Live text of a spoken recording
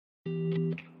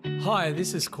Hi,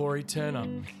 this is Corey Turner,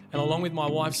 and along with my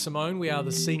wife Simone, we are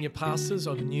the senior pastors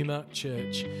of Numa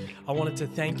Church. I wanted to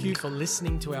thank you for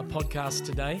listening to our podcast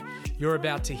today. You're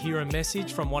about to hear a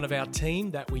message from one of our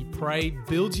team that we pray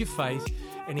builds your faith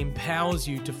and empowers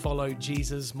you to follow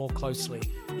Jesus more closely.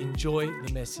 Enjoy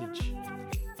the message.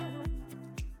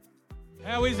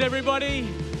 How is everybody?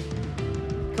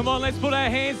 Come on, let's put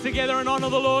our hands together and honor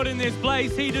the Lord in this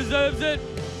place. He deserves it.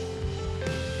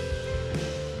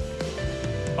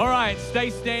 All right,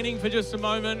 stay standing for just a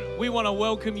moment. We want to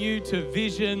welcome you to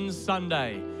Vision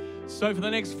Sunday. So for the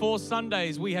next 4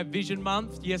 Sundays, we have Vision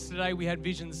Month. Yesterday, we had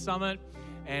Vision Summit,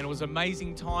 and it was an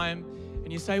amazing time.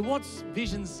 And you say, what's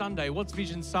Vision Sunday? What's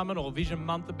Vision Summit or Vision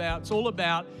Month about? It's all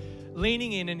about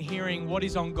leaning in and hearing what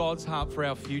is on God's heart for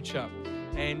our future.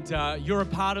 And you're a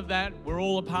part of that. We're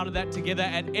all a part of that together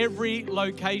at every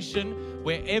location,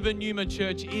 wherever Numa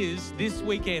Church is. This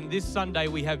weekend, this Sunday,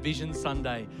 we have Vision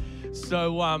Sunday.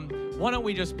 So why don't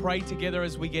we just pray together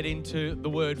as we get into the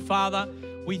Word. Father,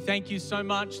 we thank you so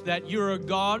much that you're a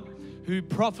God who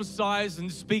prophesies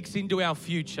and speaks into our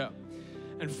future.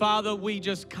 And Father, we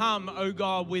just come, oh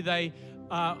God, with a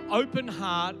open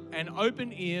heart and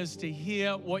open ears to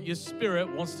hear what your Spirit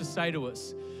wants to say to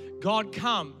us. God,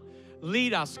 come,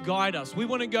 lead us, guide us. We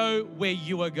want to go where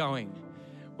you are going.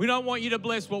 We don't want you to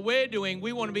bless what we're doing.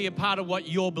 We want to be a part of what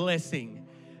you're blessing.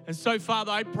 And so,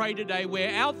 Father, I pray today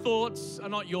where our thoughts are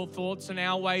not your thoughts and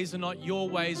our ways are not your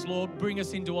ways, Lord, bring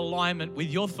us into alignment with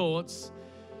your thoughts,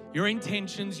 your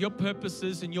intentions, your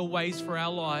purposes, and your ways for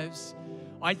our lives.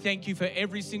 I thank you for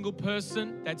every single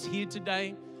person that's here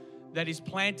today, that is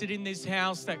planted in this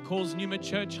house, that calls Numa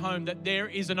Church home, that there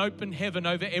is an open heaven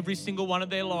over every single one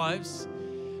of their lives,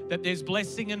 that there's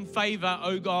blessing and favor,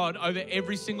 oh God, over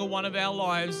every single one of our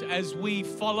lives as we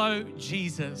follow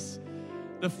Jesus,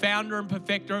 the founder and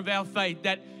perfecter of our faith,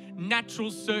 that natural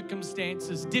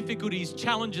circumstances, difficulties,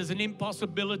 challenges, and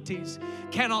impossibilities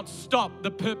cannot stop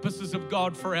the purposes of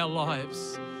God for our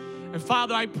lives. And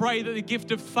Father, I pray that the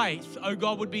gift of faith, oh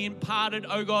God, would be imparted,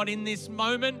 oh God, in this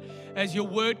moment as your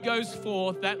word goes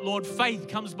forth, that, Lord, faith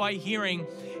comes by hearing,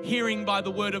 hearing by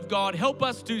the word of God. Help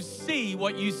us to see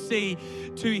what you see,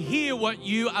 to hear what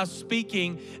you are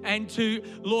speaking, and to,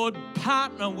 Lord,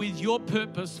 partner with your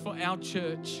purpose for our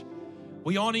church.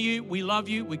 We honor you, we love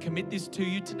you, we commit this to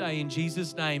you today in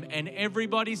Jesus' name. And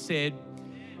everybody said,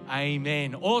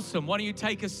 amen. Awesome. Why don't you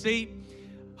take a seat?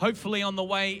 Hopefully on the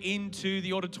way into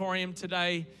the auditorium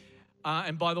today.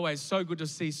 And by the way, it's so good to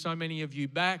see so many of you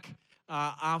back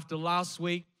after last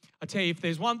week. I tell you, if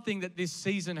there's one thing that this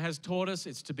season has taught us,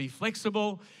 it's to be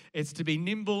flexible, it's to be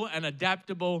nimble and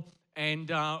adaptable.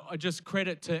 And I just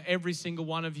credit to every single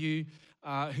one of you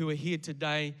who are here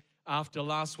today after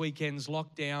last weekend's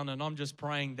lockdown, and I'm just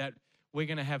praying that we're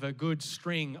going to have a good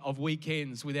string of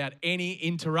weekends without any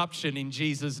interruption in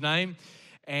Jesus' name.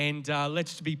 And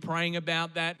let's be praying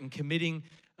about that and committing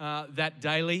that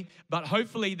daily. But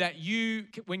hopefully that you,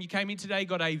 when you came in today,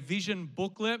 got a vision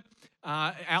booklet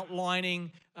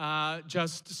outlining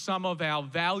just some of our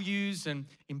values and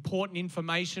important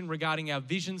information regarding our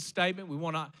vision statement. We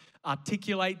want to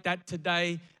articulate that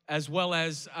today, as well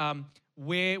as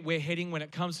where we're heading when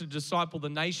it comes to Disciple the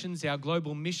Nations, our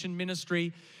global mission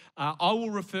ministry. I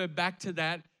will refer back to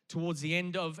that towards the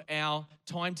end of our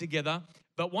time together.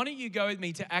 But why don't you go with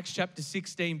me to Acts chapter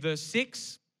 16, verse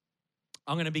 6.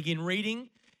 I'm going to begin reading.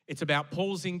 It's about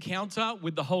Paul's encounter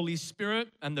with the Holy Spirit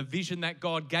and the vision that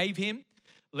God gave him.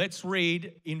 Let's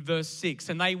read in verse 6.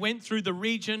 And they went through the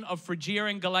region of Phrygia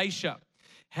and Galatia,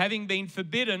 having been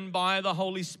forbidden by the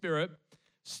Holy Spirit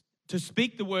to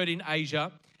speak the word in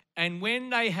Asia. And when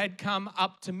they had come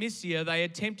up to Mysia, they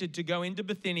attempted to go into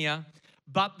Bithynia,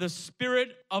 but the Spirit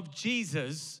of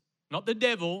Jesus, not the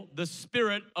devil, the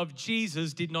Spirit of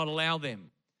Jesus did not allow them.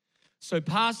 So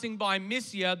passing by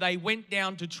Mysia, they went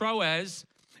down to Troas,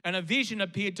 and a vision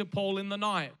appeared to Paul in the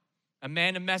night. A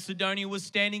man of Macedonia was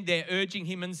standing there, urging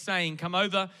him and saying, "Come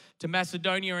over to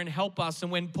Macedonia and help us."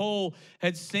 And when Paul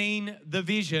had seen the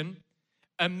vision,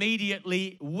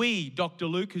 immediately we, Dr.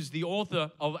 Luke, who's the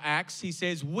author of Acts, he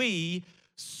says, we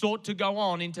sought to go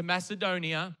on into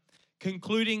Macedonia,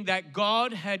 concluding that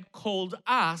God had called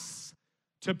us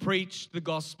to preach the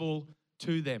gospel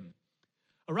to them.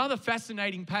 A rather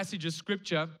fascinating passage of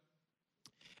scripture.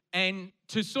 And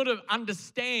to sort of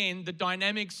understand the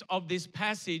dynamics of this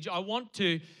passage, I want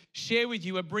to share with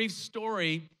you a brief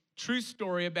story, true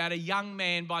story about a young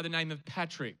man by the name of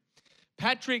Patrick.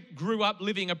 Patrick grew up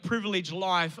living a privileged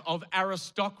life of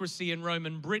aristocracy in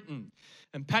Roman Britain.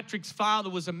 And Patrick's father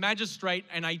was a magistrate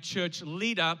and a church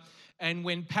leader. And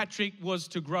when Patrick was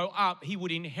to grow up, he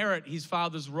would inherit his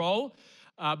father's role.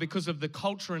 because of the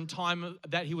culture and time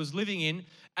that he was living in,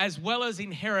 as well as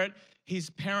inherit his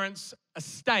parents'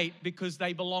 estate because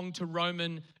they belonged to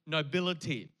Roman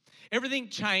nobility. Everything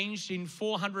changed in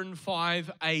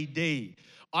 405 AD.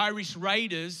 Irish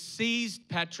raiders seized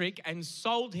Patrick and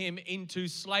sold him into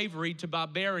slavery to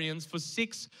barbarians for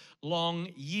 6 long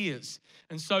years.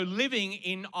 And so living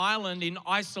in Ireland in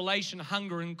isolation,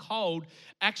 hunger, and cold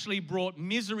actually brought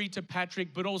misery to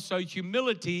Patrick, but also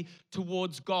humility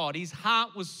towards God. His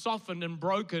heart was softened and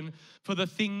broken for the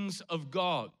things of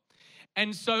God.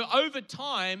 And so over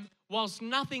time, whilst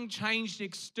nothing changed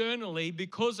externally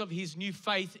because of his new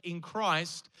faith in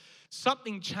Christ,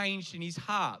 something changed in his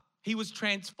heart. He was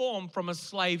transformed from a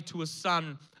slave to a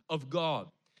son of God.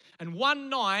 And one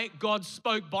night, God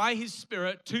spoke by his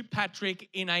Spirit to Patrick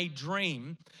in a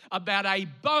dream about a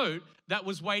boat that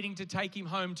was waiting to take him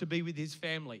home to be with his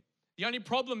family. The only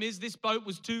problem is this boat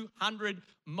was 200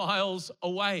 miles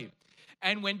away.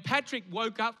 And when Patrick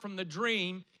woke up from the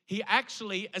dream, he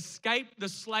actually escaped the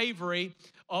slavery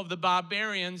of the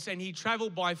barbarians and he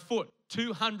traveled by foot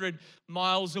 200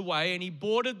 miles away and he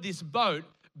boarded this boat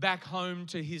back home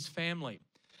to his family.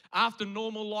 After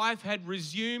normal life had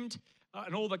resumed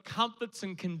and all the comforts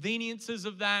and conveniences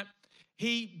of that,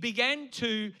 he began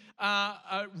to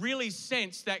really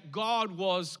sense that God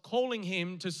was calling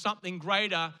him to something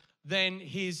greater than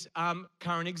his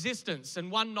current existence.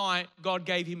 And one night, God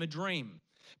gave him a dream.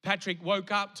 Patrick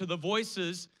woke up to the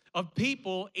voices of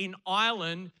people in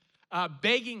Ireland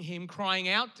begging him, crying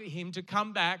out to him to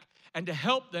come back and to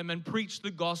help them and preach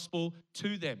the gospel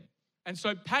to them. And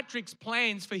so Patrick's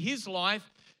plans for his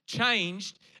life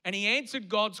changed and he answered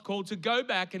God's call to go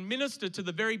back and minister to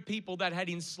the very people that had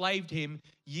enslaved him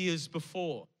years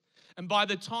before. And by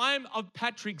the time of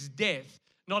Patrick's death,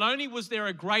 not only was there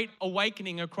a great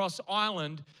awakening across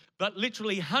Ireland, but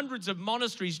literally hundreds of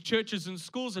monasteries, churches, and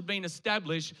schools had been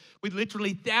established with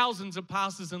literally thousands of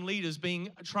pastors and leaders being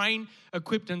trained,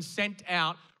 equipped, and sent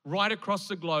out right across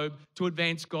the globe to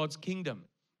advance God's kingdom.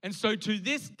 And so to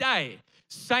this day,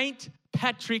 St.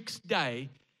 Patrick's Day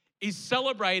is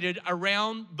celebrated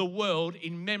around the world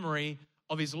in memory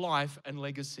of his life and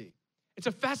legacy. It's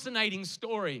a fascinating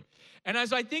story. And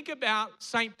as I think about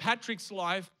St. Patrick's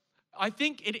life, I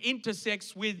think it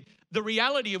intersects with the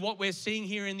reality of what we're seeing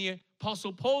here in the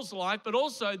Apostle Paul's life, but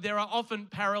also there are often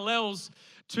parallels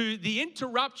to the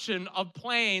interruption of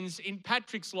plans in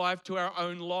Patrick's life to our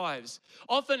own lives.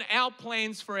 Often our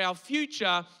plans for our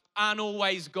future aren't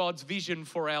always God's vision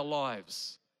for our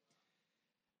lives.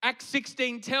 Acts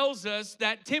 16 tells us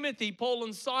that Timothy, Paul,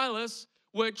 and Silas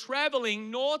were traveling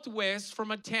northwest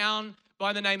from a town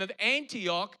by the name of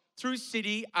Antioch through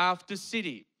city after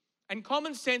city. And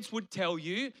common sense would tell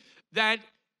you that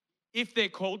if they're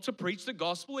called to preach the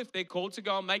gospel, if they're called to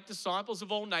go and make disciples of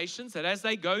all nations, that as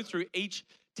they go through each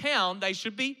town, they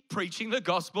should be preaching the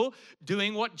gospel,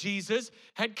 doing what Jesus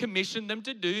had commissioned them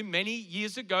to do many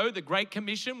years ago. The Great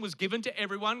Commission was given to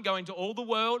everyone, go into all the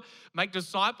world, make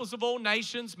disciples of all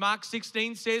nations. Mark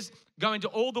 16 says, go into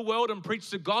all the world and preach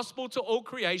the gospel to all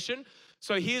creation.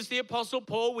 So here's the Apostle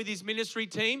Paul with his ministry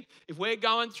team. If we're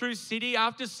going through city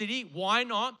after city, why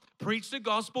not preach the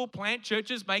gospel, plant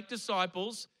churches, make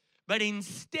disciples? But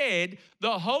instead,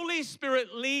 the Holy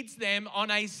Spirit leads them on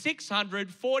a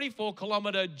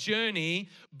 644-kilometer journey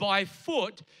by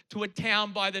foot to a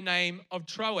town by the name of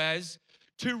Troas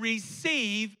to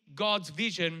receive God's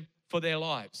vision for their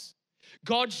lives.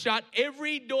 God shut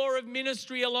every door of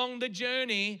ministry along the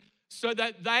journey so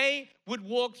that they would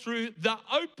walk through the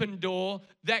open door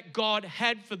that God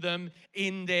had for them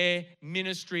in their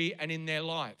ministry and in their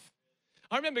life.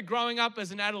 I remember growing up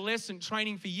as an adolescent,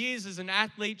 training for years as an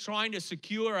athlete, trying to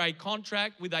secure a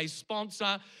contract with a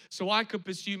sponsor so I could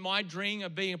pursue my dream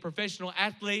of being a professional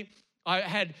athlete. I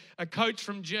had a coach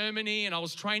from Germany and I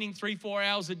was training 3-4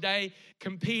 hours a day,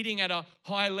 competing at a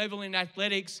high level in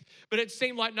athletics. But it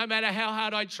seemed like no matter how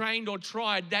hard I trained or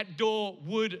tried, that door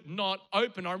would not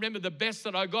open. I remember the best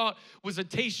that I got was a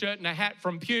t-shirt and a hat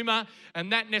from Puma,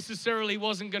 and that necessarily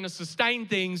wasn't going to sustain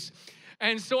things.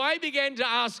 And so I began to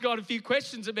ask God a few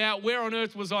questions about where on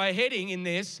earth was I heading in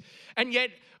this. And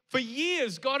yet for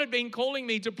years, God had been calling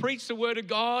me to preach the word of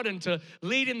God and to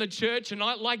lead in the church. And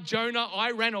like Jonah,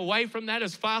 I ran away from that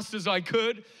as fast as I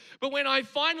could. But when I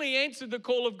finally answered the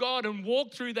call of God and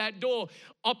walked through that door,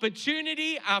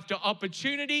 Opportunity after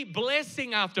opportunity,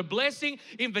 blessing after blessing,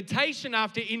 invitation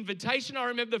after invitation. I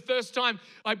remember the first time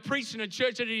I preached in a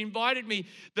church that had invited me,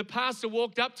 the pastor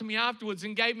walked up to me afterwards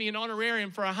and gave me an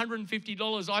honorarium for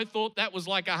 $150. I thought that was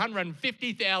like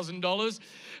 $150,000.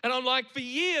 And I'm like, for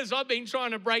years I've been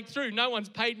trying to break through. No one's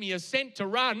paid me a cent to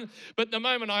run, but the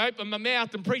moment I open my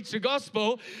mouth and preach the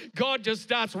gospel, God just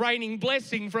starts raining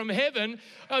blessing from heaven.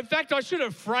 In fact, I should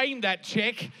have framed that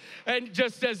check and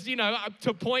just as,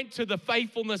 to point to the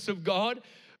faithfulness of God.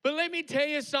 But let me tell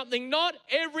you something, not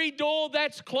every door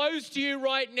that's closed to you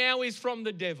right now is from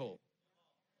the devil.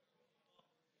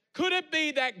 Could it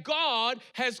be that God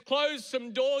has closed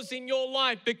some doors in your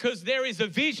life because there is a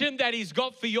vision that He's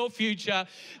got for your future?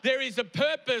 There is a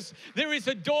purpose. There is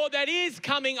a door that is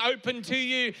coming open to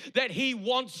you that He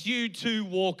wants you to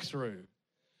walk through.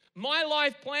 My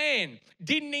life plan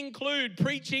didn't include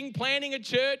preaching, planning a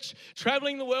church,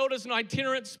 traveling the world as an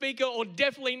itinerant speaker, or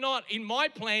definitely not in my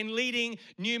plan leading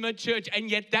Numa Church,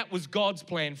 and yet that was God's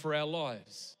plan for our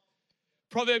lives.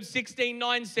 Proverbs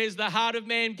 16:9 says, the heart of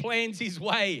man plans his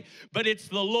way, but it's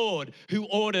the Lord who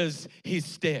orders his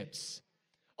steps.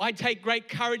 I take great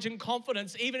courage and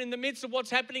confidence, even in the midst of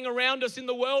what's happening around us in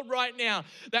the world right now,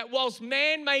 that whilst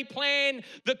man may plan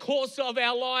the course of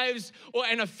our lives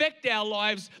and affect our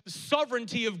lives, the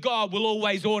sovereignty of God will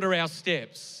always order our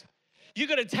steps. You've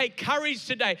got to take courage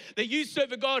today that you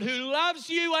serve a God who loves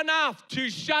you enough to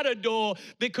shut a door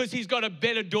because He's got a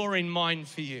better door in mind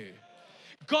for you.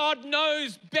 God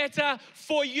knows better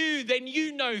for you than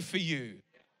you know for you.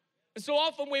 And so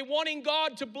often we're wanting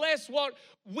God to bless what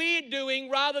we're doing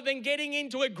rather than getting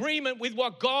into agreement with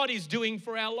what God is doing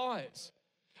for our lives.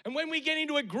 And when we get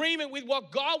into agreement with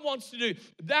what God wants to do,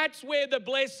 that's where the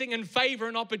blessing and favor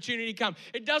and opportunity come.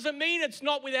 It doesn't mean it's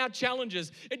not without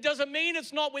challenges. It doesn't mean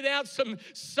it's not without some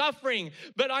suffering.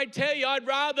 But I tell you, I'd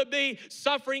rather be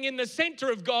suffering in the center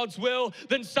of God's will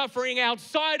than suffering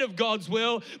outside of God's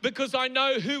will, because I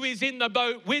know who is in the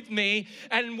boat with me.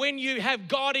 And when you have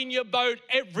God in your boat,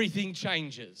 everything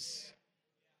changes.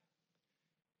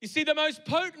 You see, the most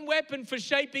potent weapon for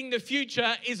shaping the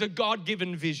future is a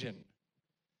God-given vision.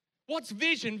 What's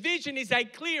vision? Vision is a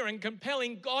clear and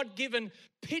compelling God-given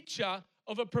picture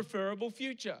of a preferable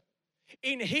future.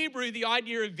 In Hebrew, the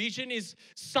idea of vision is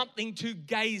something to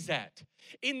gaze at.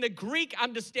 In the Greek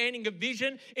understanding of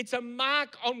vision, it's a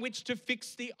mark on which to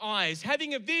fix the eyes.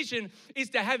 Having a vision is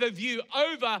to have a view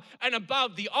over and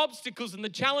above the obstacles and the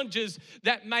challenges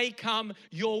that may come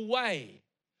your way.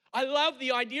 I love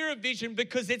the idea of vision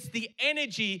because it's the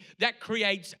energy that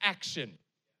creates action.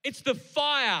 It's the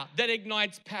fire that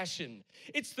ignites passion.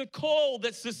 It's the call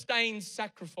that sustains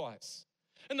sacrifice.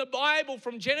 And the Bible,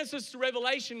 from Genesis to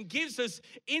Revelation, gives us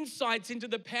insights into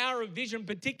the power of vision,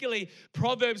 particularly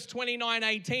Proverbs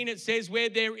 29:18. It says, where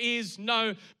there is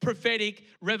no prophetic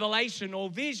revelation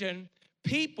or vision,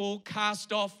 people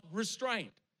cast off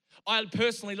restraint. I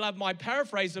personally love my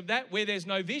paraphrase of that, where there's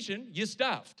no vision, you're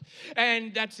stuffed.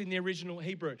 And that's in the original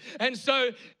Hebrew. And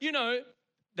so,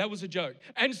 that was a joke.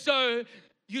 And so,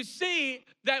 you see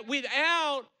that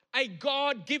without a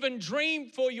God-given dream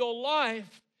for your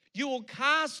life, you will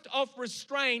cast off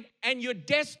restraint and you're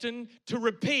destined to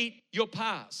repeat your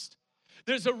past.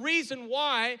 There's a reason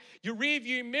why your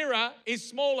rearview mirror is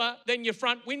smaller than your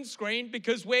front windscreen,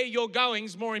 because where you're going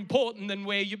is more important than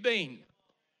where you've been.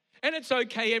 And it's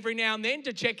okay every now and then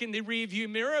to check in the rearview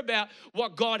mirror about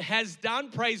what God has done.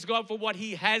 Praise God for what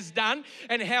He has done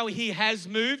and how He has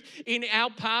moved in our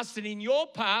past and in your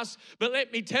past. But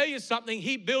let me tell you something.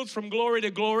 He builds from glory to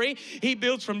glory. He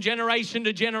builds from generation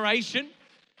to generation.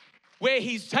 Where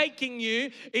He's taking you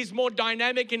is more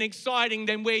dynamic and exciting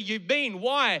than where you've been.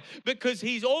 Why? Because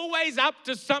He's always up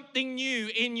to something new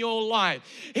in your life.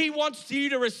 He wants you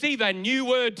to receive a new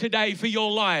word today for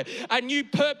your life, a new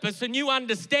purpose, a new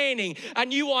understanding, a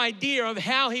new idea of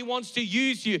how He wants to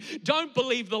use you. Don't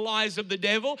believe the lies of the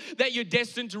devil that you're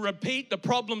destined to repeat the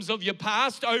problems of your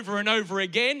past over and over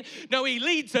again. No, He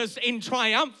leads us in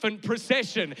triumphant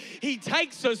procession. He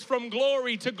takes us from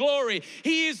glory to glory.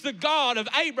 He is the God of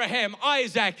Abraham,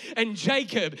 Isaac, and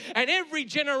Jacob. And every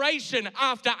generation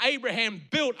after Abraham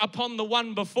built upon the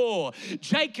one before.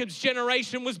 Jacob's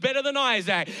generation was better than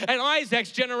Isaac, and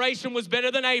Isaac's generation was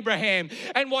better than Abraham.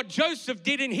 And what Joseph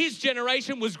did in his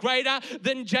generation was greater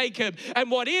than Jacob. And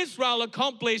what Israel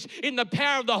accomplished in the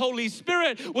power of the Holy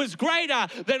Spirit was greater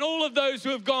than all of those who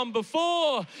have gone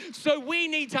before. So we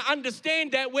need to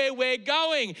understand that where we're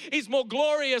going is more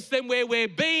glorious than where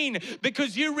we've been,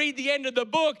 because you read the end of the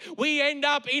book, we end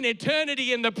up in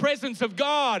eternity in the presence of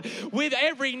God, with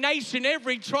every nation,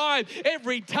 every tribe,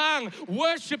 every tongue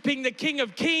worshiping the King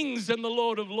of Kings and the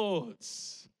Lord of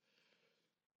Lords.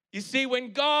 You see,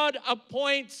 when God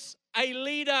appoints a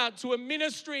leader to a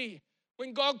ministry,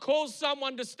 when God calls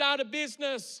someone to start a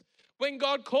business, when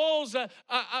God calls a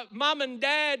mum and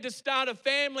dad to start a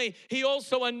family, He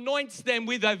also anoints them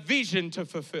with a vision to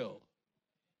fulfill.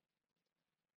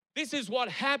 This is what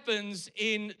happens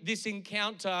in this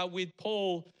encounter with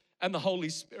Paul and the Holy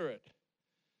Spirit.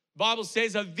 The Bible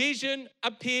says a vision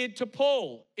appeared to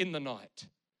Paul in the night.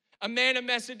 A man of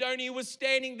Macedonia was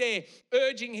standing there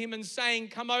urging him and saying,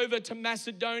 "Come over to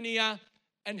Macedonia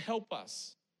and help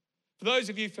us." For those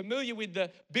of you familiar with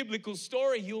the biblical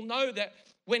story, you'll know that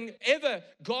whenever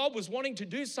God was wanting to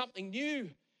do something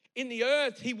new in the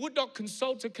earth, He would not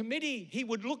consult a committee. He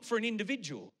would look for an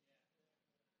individual.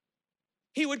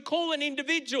 He would call an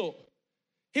individual.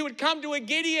 He would come to a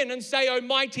Gideon and say, "O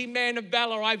mighty man of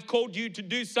valor, I've called you to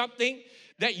do something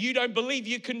that you don't believe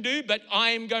you can do, but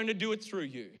I am going to do it through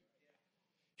you."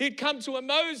 He'd come to a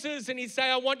Moses and he'd say,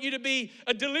 "I want you to be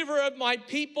a deliverer of my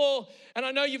people. And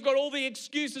I know you've got all the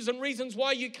excuses and reasons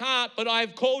why you can't, but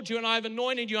I've called you and I've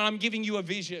anointed you and I'm giving you a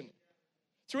vision."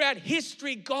 Throughout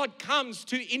history, God comes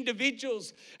to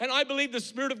individuals. And I believe the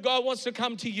Spirit of God wants to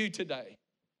come to you today.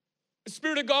 The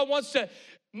Spirit of God wants to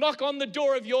knock on the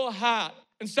door of your heart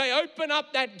and say, "Open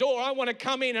up that door. I want to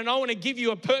come in and I want to give you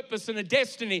a purpose and a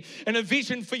destiny and a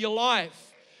vision for your life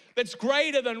that's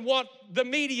greater than what the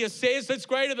media says, that's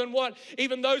greater than what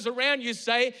even those around you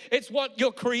say. It's what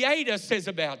your Creator says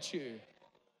about you."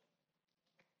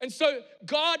 And so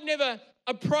God never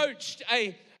approached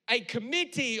a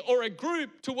committee or a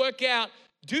group to work out,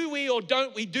 do we or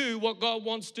don't we do what God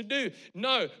wants to do?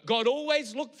 No, God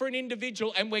always looked for an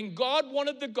individual. And when God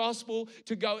wanted the gospel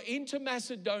to go into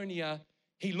Macedonia,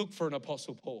 He looked for an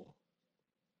Apostle Paul.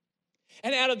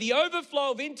 And out of the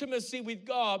overflow of intimacy with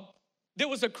God, there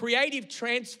was a creative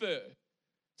transfer.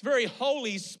 It's a very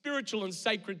holy, spiritual, and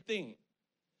sacred thing.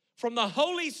 From the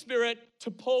Holy Spirit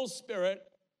to Paul's spirit.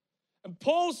 And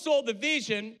Paul saw the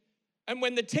vision. And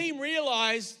when the team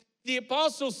realized the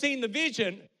apostles seen the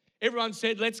vision, everyone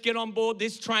said, "Let's get on board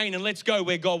this train and let's go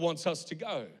where God wants us to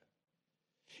go."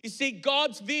 You see,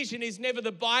 God's vision is never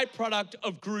the byproduct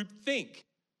of groupthink.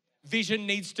 Vision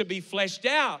needs to be fleshed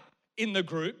out in the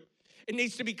group. It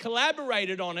needs to be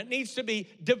collaborated on. It needs to be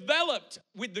developed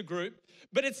with the group.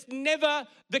 But it's never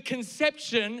the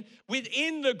conception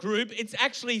within the group. It's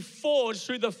actually forged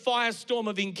through the firestorm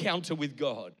of encounter with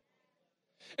God.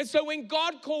 And so when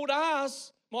God called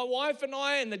us, my wife and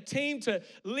I and the team, to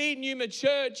lead Numa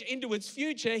Church into its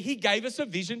future, He gave us a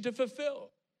vision to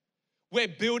fulfill. We're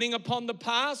building upon the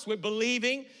past. We're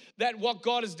believing that what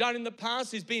God has done in the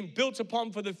past is being built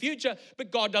upon for the future,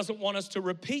 but God doesn't want us to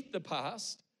repeat the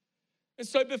past. And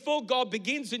so before God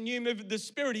begins a new move of the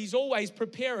Spirit, He's always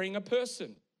preparing a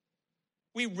person.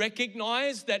 We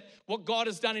recognize that what God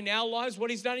has done in our lives, what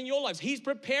He's done in your lives, He's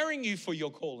preparing you for your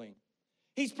calling.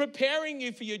 He's preparing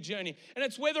you for your journey. And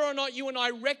it's whether or not you and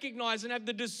I recognize and have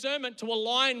the discernment to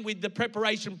align with the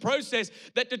preparation process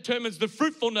that determines the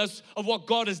fruitfulness of what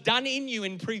God has done in you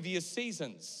in previous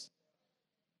seasons.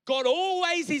 God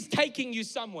always is taking you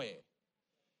somewhere.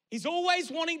 He's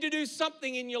always wanting to do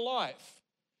something in your life.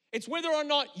 It's whether or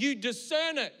not you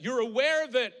discern it, you're aware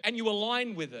of it, and you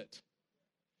align with it.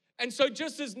 And so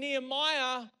just as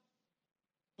Nehemiah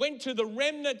went to the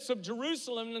remnants of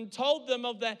Jerusalem and told them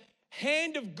of the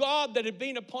hand of God that had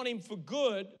been upon him for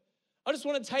good, I just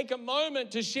want to take a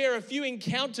moment to share a few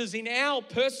encounters in our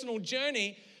personal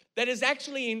journey that has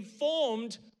actually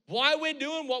informed why we're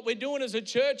doing what we're doing as a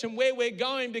church and where we're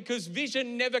going, because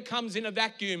vision never comes in a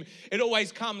vacuum. It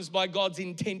always comes by God's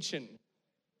intention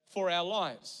for our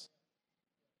lives.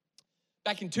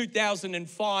 Back in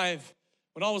 2005,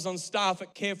 when I was on staff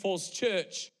at Careforce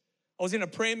Church, I was in a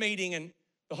prayer meeting and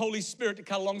the Holy Spirit, to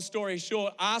cut a long story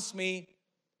short, asked me,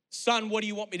 "Son, what do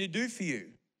you want me to do for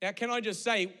you?" Now, can I just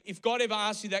say, if God ever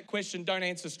asks you that question, don't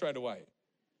answer straight away.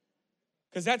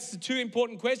 Because that's the too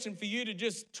important question for you to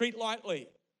just treat lightly.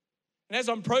 And as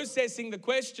I'm processing the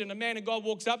question, a man of God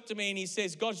walks up to me and he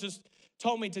says, "God's just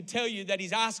told me to tell you that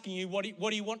He's asking you, what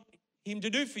do you want Him to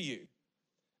do for you?"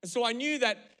 And so I knew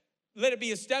that, let it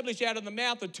be established out of the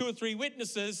mouth of 2 or 3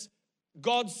 witnesses,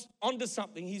 God's onto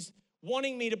something. He's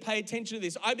wanting me to pay attention to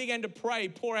this. I began to pray,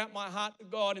 pour out my heart to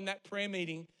God in that prayer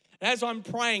meeting. And as I'm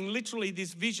praying, literally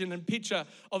this vision and picture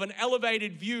of an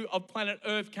elevated view of planet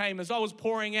Earth came as I was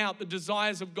pouring out the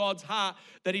desires of God's heart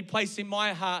that He placed in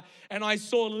my heart. And I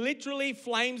saw literally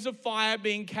flames of fire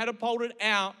being catapulted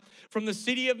out from the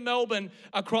city of Melbourne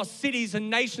across cities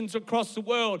and nations across the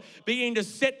world, beginning to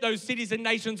set those cities and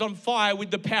nations on fire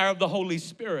with the power of the Holy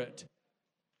Spirit.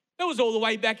 That was all the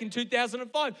way back in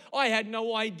 2005. I had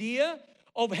no idea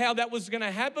of how that was going to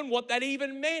happen, what that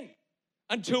even meant,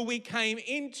 until we came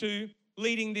into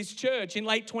leading this church. In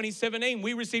late 2017,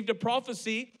 we received a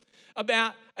prophecy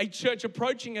about a church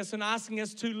approaching us and asking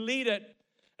us to lead it.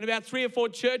 And about 3 or 4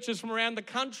 churches from around the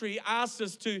country asked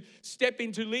us to step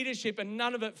into leadership, and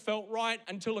none of it felt right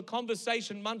until a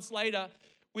conversation months later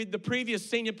with the previous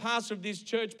senior pastor of this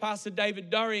church, Pastor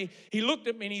David Dorey. He looked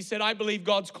at me and he said, I believe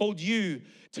God's called you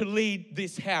to lead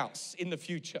this house in the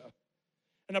future.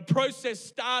 And a process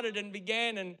started and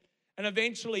began, and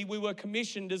eventually we were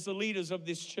commissioned as the leaders of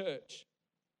this church.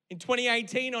 In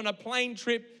 2018, on a plane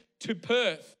trip to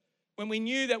Perth, when we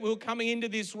knew that we were coming into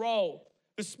this role,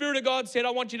 the Spirit of God said,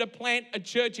 I want you to plant a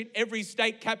church in every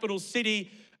state capital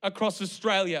city across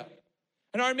Australia.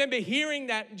 And I remember hearing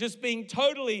that and just being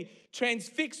totally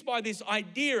transfixed by this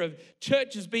idea of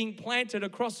churches being planted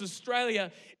across Australia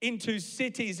into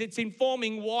cities. It's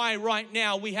informing why right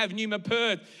now we have Numa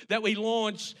Perth that we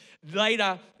launch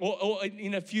later or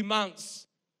in a few months.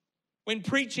 When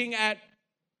preaching at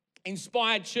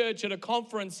Inspired Church at a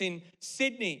conference in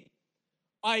Sydney,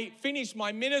 I finished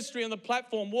my ministry on the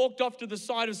platform, walked off to the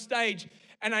side of stage,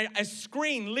 and a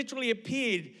screen literally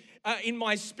appeared in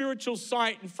my spiritual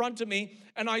sight in front of me,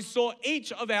 and I saw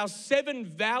each of our 7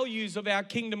 values of our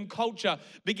kingdom culture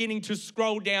beginning to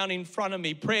scroll down in front of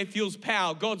me. Prayer fuels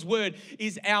power. God's word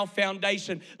is our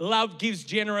foundation. Love gives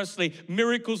generously.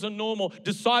 Miracles are normal.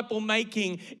 Disciple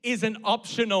making isn't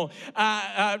optional.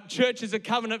 Church is a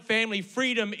covenant family.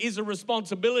 Freedom is a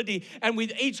responsibility. And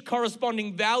with each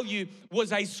corresponding value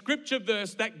was a scripture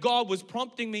verse that God was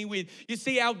prompting me with. You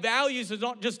see, our values are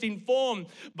not just informed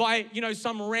by,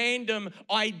 some random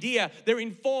idea. They're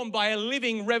informed by a living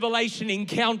revelation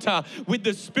encounter with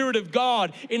the Spirit of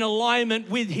God in alignment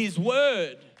with His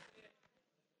Word.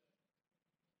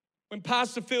 When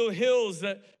Pastor Phil Hills,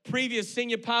 the previous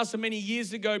senior pastor many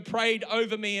years ago, prayed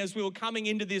over me as we were coming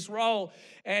into this role,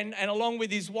 and along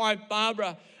with his wife,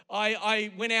 Barbara,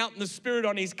 I went out in the Spirit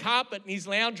on his carpet in his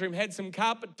lounge room, had some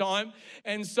carpet time.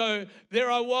 And so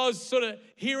there I was sort of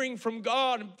hearing from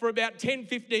God for about 10,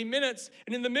 15 minutes.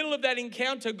 And in the middle of that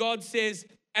encounter, God says,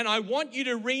 and I want you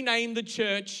to rename the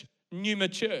church Numa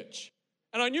Church.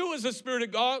 And I knew it was the Spirit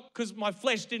of God because my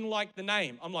flesh didn't like the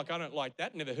name. I'm like, I don't like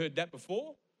that. Never heard that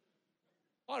before.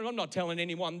 I'm not telling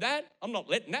anyone that. I'm not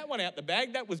letting that one out the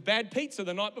bag. That was bad pizza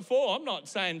the night before. I'm not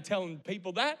telling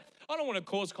people that. I don't want to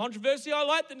cause controversy. I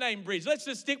like the name Bridge. Let's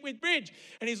just stick with Bridge.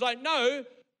 And he's like, no,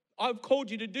 I've called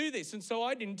you to do this. And so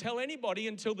I didn't tell anybody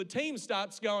until the team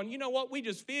starts going, you know what? We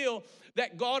just feel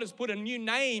that God has put a new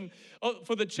name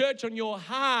for the church on your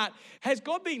heart. Has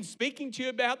God been speaking to you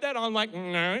about that? I'm like,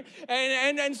 no.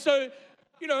 And so,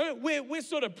 we're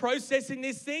sort of processing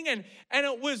this thing, and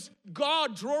it was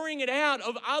God drawing it out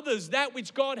of others, that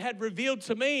which God had revealed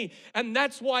to me. And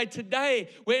that's why today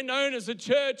we're known as a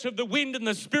church of the wind and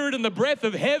the Spirit and the breath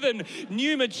of heaven,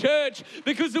 Numa Church,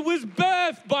 because it was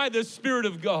birthed by the Spirit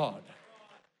of God.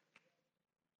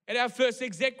 At our first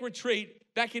exec retreat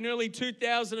back in early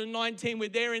 2019, we're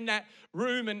there in that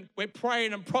room and we're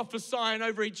praying and prophesying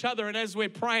over each other. And as we're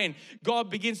praying, God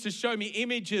begins to show me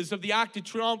images of the Arc de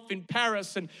Triomphe in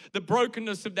Paris and the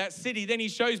brokenness of that city. Then He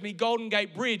shows me Golden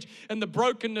Gate Bridge and the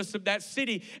brokenness of that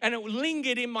city. And it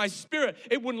lingered in my spirit.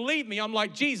 It wouldn't leave me. I'm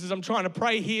like, Jesus, I'm trying to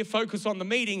pray here, focus on the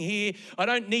meeting here. I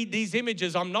don't need these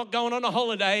images. I'm not going on a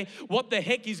holiday. What the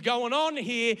heck is going on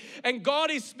here? And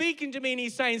God is speaking to me and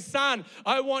He's saying, son,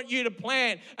 I want you to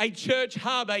plant a church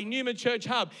hub, a Numa Church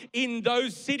hub in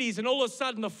those cities. And all of a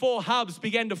sudden the 4 hubs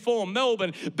began to form: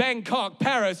 Melbourne, Bangkok,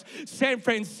 Paris, San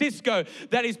Francisco.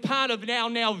 That is part of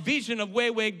our vision of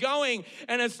where we're going.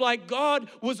 And it's like God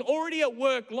was already at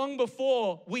work long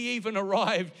before we even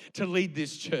arrived to lead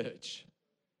this church.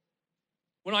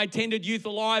 When I attended Youth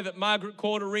Alive at Margaret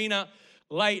Court Arena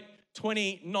late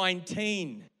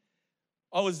 2019,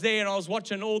 I was there and I was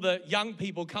watching all the young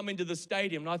people come into the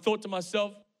stadium. And I thought to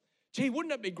myself, gee,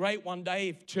 wouldn't it be great one day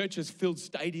if churches filled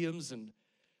stadiums, and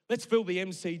let's fill the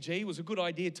MCG? It was a good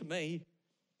idea to me.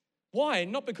 Why?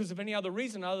 Not because of any other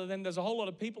reason other than there's a whole lot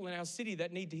of people in our city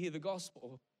that need to hear the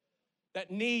gospel,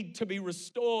 that need to be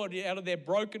restored out of their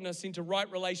brokenness into right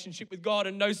relationship with God.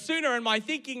 And no sooner am I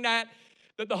thinking that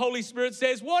the Holy Spirit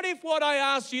says, what if what I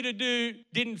asked you to do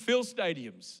didn't fill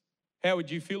stadiums? How would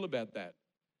you feel about that?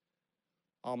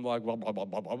 I'm like,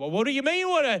 what do you mean?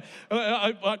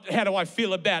 How do I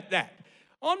feel about that?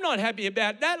 I'm not happy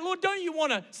about that. Lord, don't you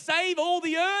want to save all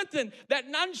the earth and that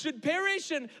none should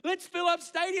perish and let's fill up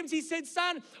stadiums? He said,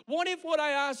 son, what if what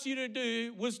I asked you to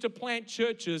do was to plant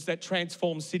churches that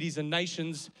transform cities and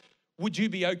nations? Would you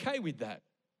be okay with that?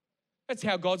 That's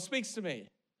how God speaks to me.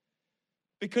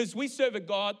 Because we serve a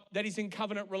God that is in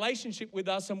covenant relationship with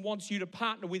us and wants you to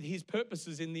partner with His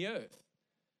purposes in the earth.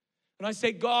 And I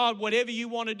said, God, whatever you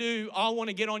want to do, I want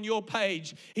to get on your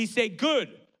page. He said, good.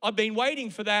 I've been waiting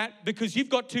for that because you've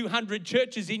got 200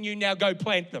 churches in you. Now go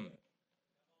plant them.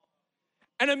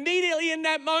 And immediately in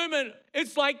that moment,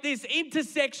 it's like this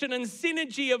intersection and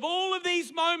synergy of all of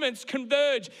these moments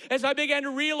converge as I began to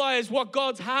realize what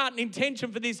God's heart and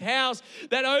intention for this house,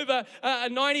 that over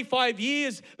 95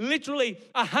 years, literally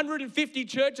 150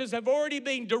 churches have already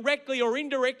been directly or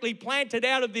indirectly planted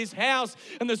out of this house.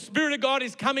 And the Spirit of God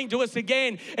is coming to us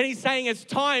again. And He's saying, it's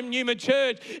time, Numa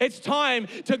Church. It's time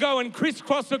to go and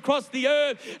crisscross across the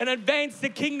earth and advance the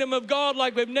kingdom of God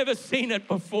like we've never seen it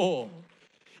before.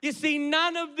 You see,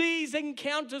 none of these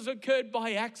encounters occurred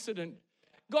by accident.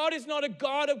 God is not a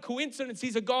God of coincidence.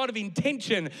 He's a God of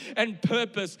intention and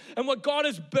purpose. And what God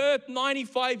has birthed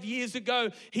 95 years ago,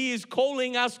 He is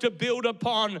calling us to build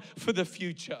upon for the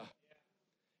future.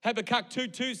 Habakkuk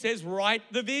 2:2 says, write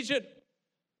the vision.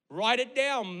 Write it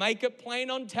down. Make it plain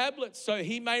on tablets so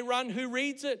he may run who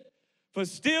reads it. For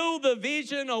still the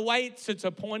vision awaits its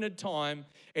appointed time.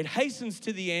 It hastens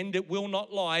to the end. It will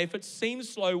not lie. If it seems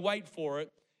slow, wait for it.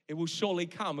 It will surely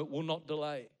come. It will not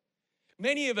delay.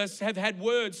 Many of us have had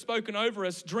words spoken over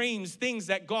us, dreams, things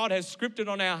that God has scripted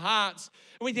on our hearts.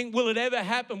 And we think, will it ever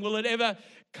happen? Will it ever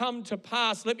come to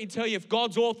pass? Let me tell you, if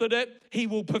God's authored it, He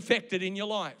will perfect it in your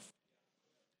life.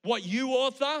 What you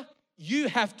author, you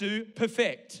have to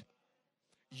perfect.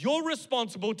 You're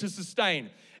responsible to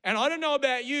sustain. And I don't know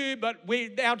about you, but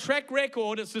our track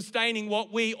record of sustaining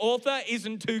what we author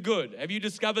isn't too good. Have you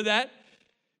discovered that?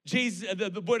 Jesus,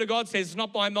 the Word of God says, it's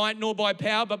not by might nor by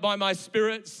power, but by my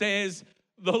Spirit, says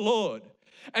the Lord.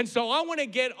 And so I want to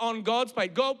get on God's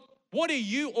page. God, what are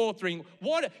you authoring?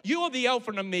 You are the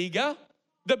Alpha and Omega,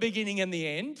 the beginning and the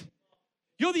end.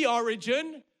 You're the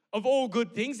origin of all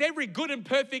good things. Every good and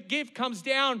perfect gift comes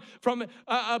down from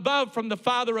above, from the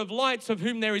Father of lights, of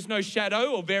whom there is no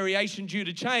shadow or variation due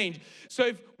to change. So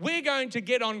if we're going to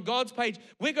get on God's page,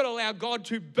 we've got to allow God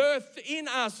to birth in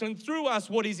us and through us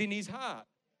what is in His heart.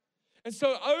 And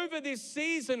so over this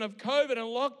season of COVID and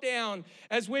lockdown,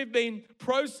 as we've been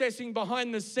processing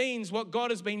behind the scenes what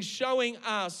God has been showing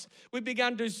us, we've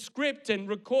begun to script and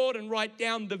record and write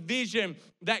down the vision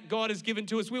that God has given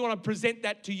to us. We want to present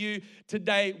that to you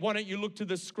today. Why don't you look to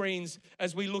the screens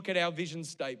as we look at our vision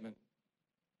statement?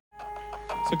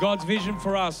 So God's vision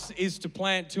for us is to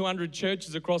plant 200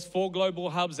 churches across 4 global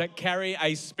hubs that carry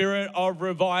a spirit of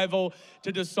revival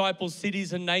to disciple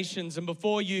cities and nations. And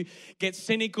before you get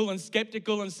cynical and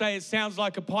skeptical and say it sounds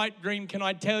like a pipe dream, can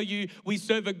I tell you we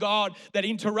serve a God that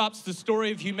interrupts the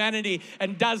story of humanity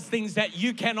and does things that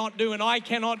you cannot do and I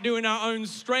cannot do in our own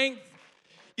strength.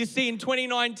 You see, in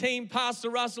 2019, Pastor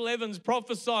Russell Evans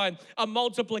prophesied a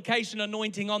multiplication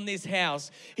anointing on this house.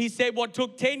 He said what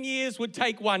took 10 years would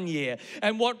take 1 year,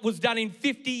 and what was done in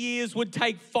 50 years would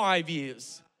take 5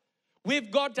 years.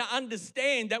 We've got to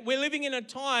understand that we're living in a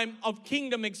time of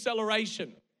kingdom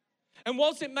acceleration. And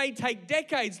whilst it may take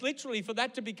decades, literally, for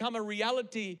that to become a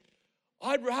reality,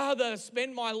 I'd rather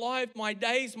spend my life, my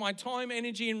days, my time,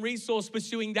 energy, and resource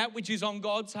pursuing that which is on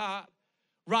God's heart,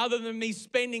 rather than me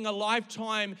spending a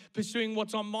lifetime pursuing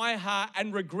what's on my heart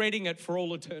and regretting it for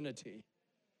all eternity.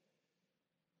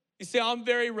 You see, I'm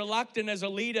very reluctant as a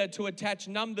leader to attach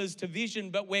numbers to vision,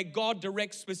 but where God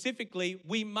directs specifically,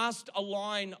 we must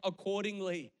align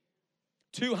accordingly.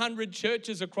 200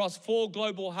 churches across 4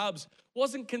 global hubs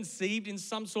wasn't conceived in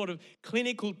some sort of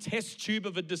clinical test tube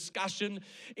of a discussion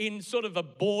in sort of a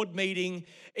board meeting.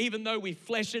 Even though we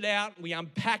flesh it out, we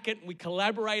unpack it, we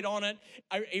collaborate on it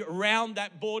around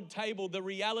that board table, the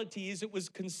reality is it was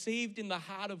conceived in the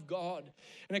heart of God.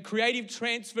 And a creative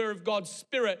transfer of God's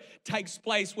Spirit takes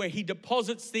place where He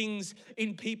deposits things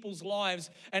in people's lives.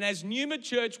 And as Numa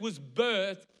Church was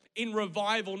birthed in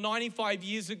revival 95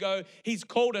 years ago, He's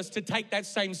called us to take that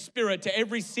same spirit to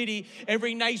every city,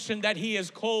 every nation that He has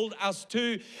called us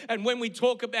to. And when we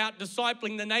talk about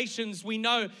discipling the nations, we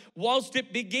know whilst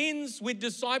it begins with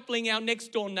discipling our next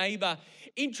door neighbor,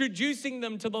 introducing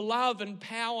them to the love and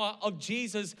power of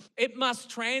Jesus, it must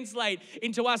translate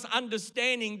into us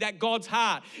understanding that God's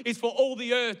heart is for all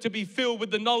the earth to be filled with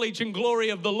the knowledge and glory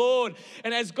of the Lord.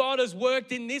 And as God has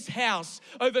worked in this house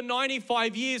over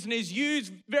 95 years and has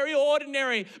used very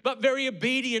ordinary but very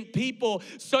obedient people,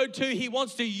 so too He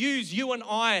wants to use you and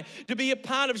I to be a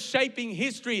part of shaping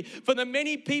history for the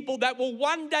many people that will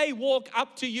one day walk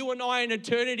up to you and I in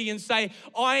eternity and say,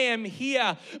 I am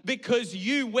here because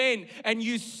you went and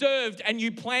you served and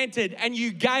you planted and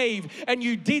you gave and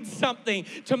you did something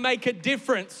to make a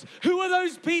difference. Who are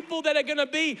those people that are going to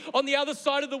be on the other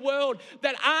side of the world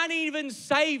that aren't even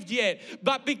saved yet,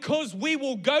 but because we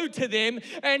will go to them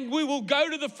and we will go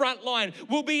to the front line,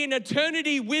 we'll be in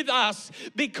eternity with us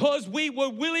because we were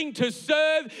willing to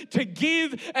serve, to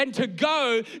give, and to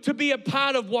go to be a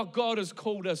part of what God has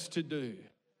called us to do.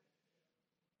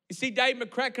 You see, Dave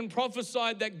McCracken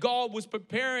prophesied that God was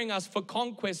preparing us for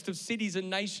conquest of cities and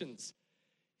nations.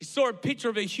 He saw a picture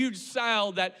of a huge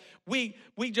sail that we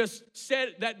just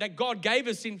said that God gave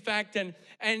us, in fact, and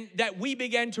that we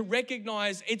began to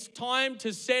recognize it's time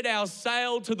to set our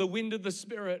sail to the wind of the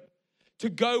Spirit, to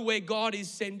go where God is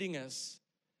sending us.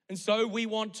 And so we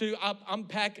want to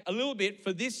unpack a little bit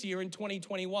for this year in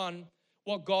 2021,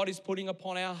 what God is putting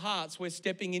upon our hearts. We're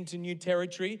stepping into new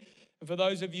territory. And for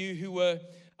those of you who were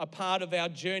a part of our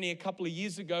journey a couple of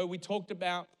years ago, we talked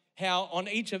about how on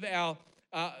each of our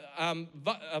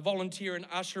volunteer and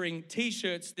ushering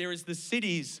t-shirts, there is the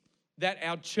cities that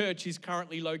our church is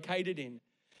currently located in.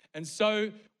 And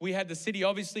so we had the city,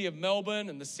 obviously, of Melbourne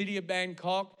and the city of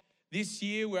Bangkok. This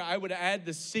year, we're able to add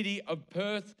the city of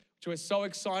Perth, which we're so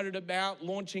excited about,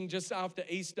 launching just after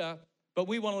Easter. But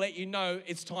we want to let you know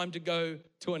it's time to go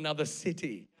to another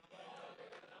city.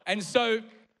 And so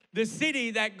the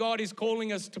city that God is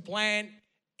calling us to plant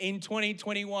in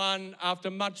 2021,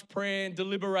 after much prayer and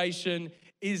deliberation,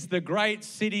 is the great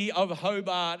city of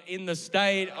Hobart in the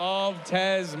state of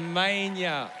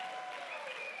Tasmania.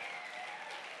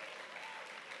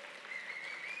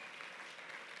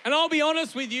 And I'll be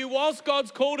honest with you, whilst God's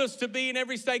called us to be in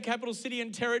every state, capital, city,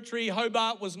 and territory,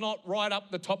 Hobart was not right up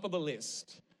the top of the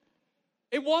list.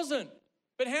 It wasn't.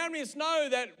 But how many of us know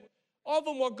that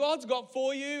often what God's got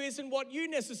for you isn't what you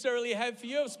necessarily have for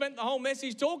you? I've spent the whole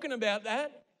message talking about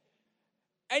that.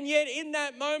 And yet in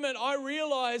that moment, I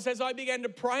realized as I began to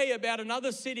pray about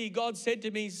another city, God said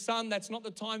to me, son, that's not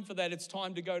the time for that. It's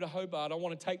time to go to Hobart. I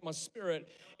want to take my spirit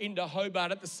into Hobart.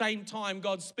 At the same time,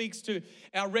 God speaks to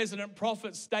our resident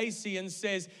prophet, Stacey, and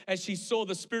says, as she saw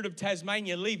the spirit of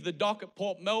Tasmania leave the dock at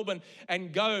Port Melbourne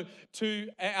and go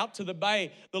out to the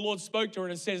bay, the Lord spoke to her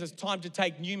and says, it's time to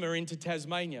take Numa into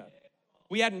Tasmania.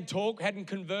 We hadn't talked, hadn't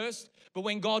conversed, but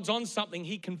when God's on something,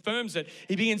 He confirms it.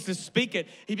 He begins to speak it.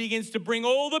 He begins to bring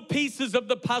all the pieces of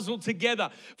the puzzle together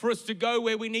for us to go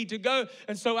where we need to go.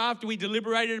 And so after we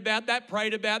deliberated about that,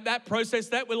 prayed about that,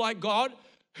 processed that, we're like, God,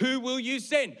 who will you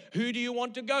send? Who do you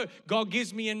want to go? God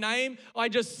gives me a name. I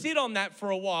just sit on that for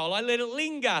a while. I let it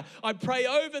linger. I pray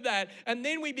over that. And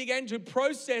then we began to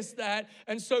process that.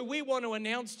 And so we want to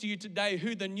announce to you today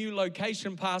who the new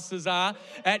location pastors are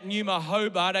at Numa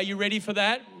Hobart. Are you ready for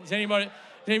that? Does anybody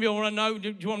want to know?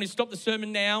 Do you want me to stop the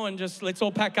sermon now and just let's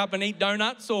all pack up and eat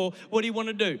donuts? Or what do you want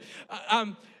to do?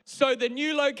 So the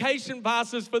new location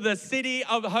pastors for the city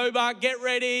of Hobart, get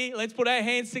ready. Let's put our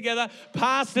hands together.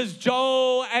 Pastors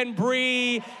Joel and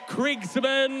Bree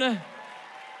Krigsman,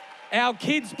 our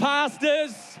kids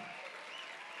pastors.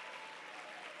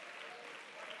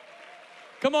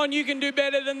 Come on, you can do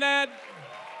better than that.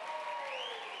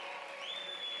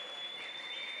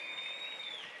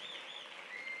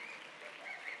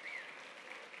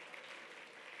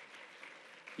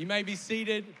 You may be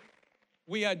seated.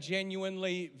 We are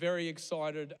genuinely very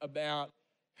excited about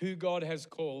who God has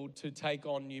called to take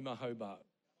on Numa Hobart.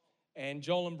 And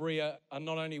Joel and Bree are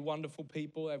not only wonderful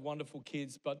people, they have wonderful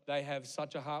kids, but they have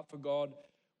such a heart for God,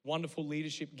 wonderful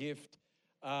leadership gift.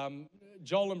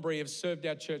 Joel and Bree have served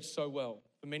our church so well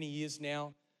for many years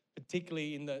now,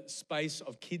 particularly in the space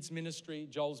of kids ministry.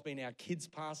 Joel's been our kids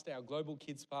pastor, our global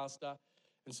kids pastor.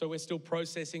 And so we're still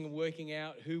processing and working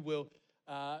out who will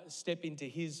step into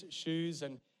his shoes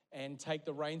and take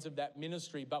the reins of that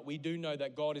ministry. But we do know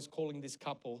that God is calling this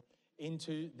couple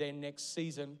into their next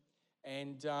season.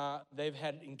 And they've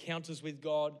had encounters with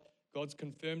God. God's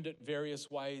confirmed it various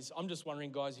ways. I'm just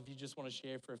wondering, guys, if you just want to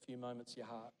share for a few moments your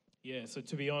heart. Yeah, so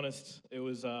to be honest, it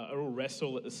was a real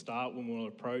wrestle at the start when we were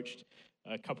approached.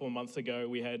 A couple of months ago,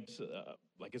 we had,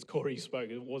 like as Corey spoke,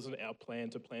 it wasn't our plan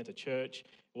to plant a church.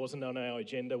 It wasn't on our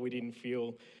agenda. We didn't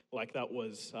feel like that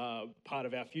was part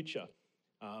of our future.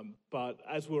 But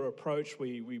as we were approached,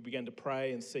 we began to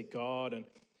pray and seek God.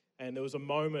 And there was a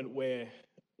moment where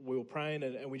we were praying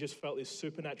and we just felt this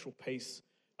supernatural peace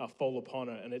fall upon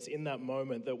it. And it's in that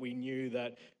moment that we knew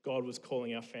that God was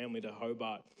calling our family to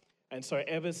Hobart. And so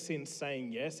ever since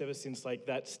saying yes, ever since like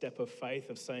that step of faith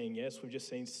of saying yes, we've just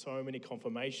seen so many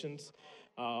confirmations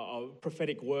of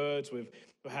prophetic words. We've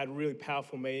had really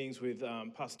powerful meetings with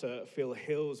Pastor Phil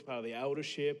Hills, part of the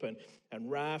eldership, and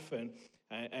Raf,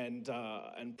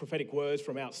 and prophetic words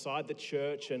from outside the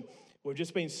church. And we've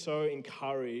just been so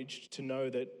encouraged to know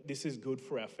that this is good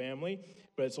for our family,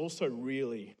 but it's also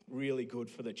really, really good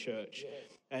for the church.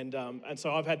 Yeah. And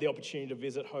so I've had the opportunity to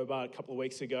visit Hobart a couple of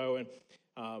weeks ago, and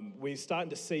We're starting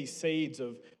to see seeds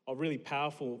of really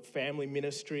powerful family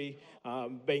ministry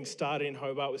being started in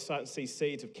Hobart. We're starting to see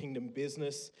seeds of kingdom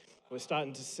business. We're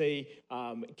starting to see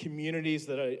communities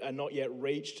that are not yet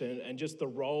reached, and just the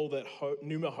role that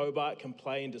Numa Hobart can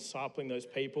play in discipling those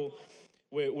people.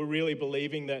 We're really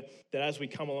believing that as we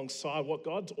come alongside what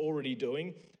God's already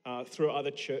doing through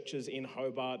other churches in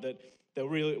Hobart, that they're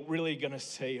really going to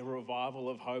see a revival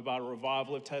of Hobart, a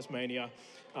revival of Tasmania,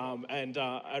 and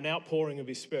an outpouring of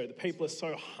His Spirit. The people are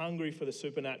so hungry for the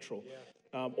supernatural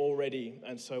already,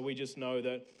 and so we just know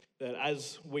that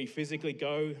as we physically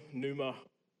go, Numa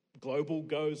Global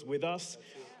goes with us,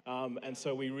 and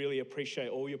so we really appreciate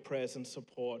all your prayers and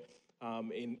support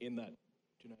in that.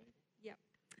 Do you know?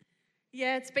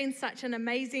 Yeah, it's been such an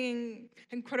amazing,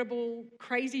 incredible,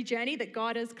 crazy journey that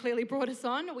God has clearly brought us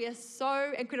on. We are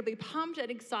so incredibly pumped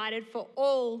and excited for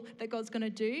all that God's going to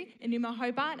do in Numa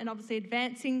Hobart, and obviously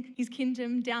advancing His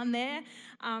kingdom down there.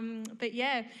 But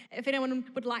yeah, if anyone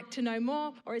would like to know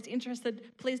more or is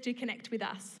interested, please do connect with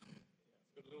us.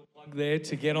 Plug there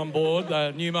to get on board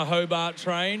the Numa Hobart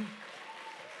train.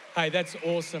 Hey, that's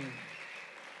awesome.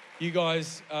 You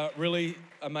guys are really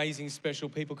amazing, special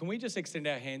people. Can we just extend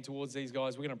our hand towards these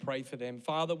guys? We're going to pray for them.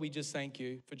 Father, we just thank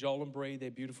you for Joel and Bree,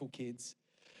 their beautiful kids.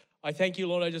 I thank you,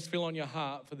 Lord, I just feel on your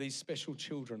heart for these special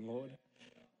children, Lord.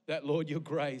 That, Lord, your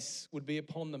grace would be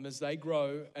upon them as they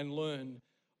grow and learn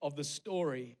of the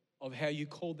story of how you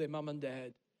called their mum and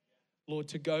dad, Lord,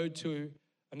 to go to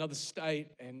another state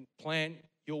and plant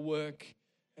your work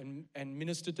and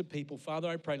minister to people. Father,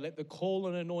 I pray, let the call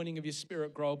and anointing of your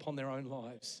Spirit grow upon their own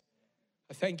lives.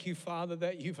 I thank you, Father,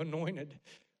 that you've anointed,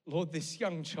 Lord, this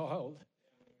young child,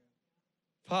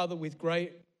 Father, with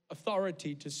great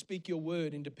authority to speak your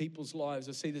word into people's lives.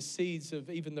 I see the seeds of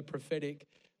even the prophetic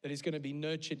that is going to be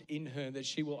nurtured in her, that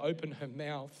she will open her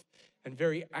mouth and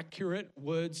very accurate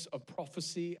words of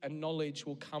prophecy and knowledge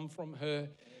will come from her,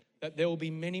 that there will be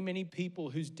many, many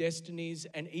people whose destinies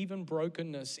and even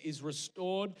brokenness is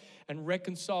restored and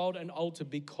reconciled and altered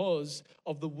because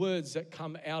of the words that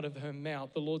come out of her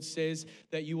mouth. The Lord says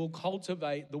that you will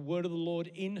cultivate the word of the Lord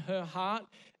in her heart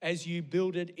as you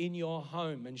build it in your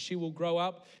home, and she will grow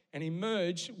up and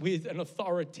emerge with an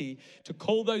authority to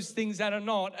call those things that are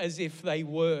not as if they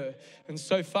were. And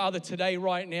so, Father, today,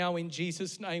 right now, in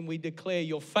Jesus' name, we declare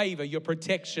your favor, your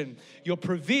protection, your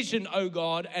provision, oh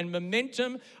God, and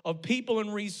momentum of people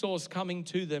and resource coming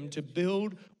to them to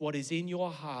build what is in your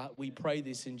heart. We pray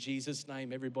this in Jesus'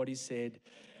 name. Everybody said,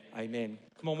 amen.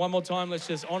 Come on, one more time. Let's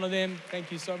just honor them.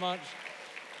 Thank you so much.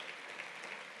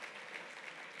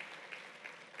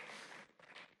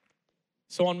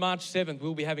 So on March 7th,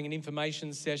 we'll be having an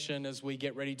information session as we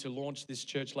get ready to launch this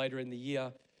church later in the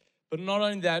year. But not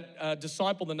only that,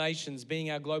 Disciple the Nations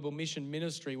being our global mission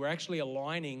ministry, we're actually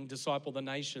aligning Disciple the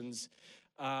Nations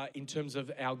in terms of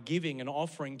our giving and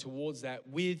offering towards that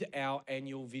with our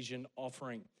annual vision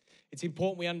offering. It's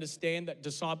important we understand that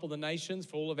Disciple the Nations,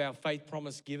 for all of our faith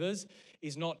promise givers,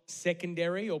 is not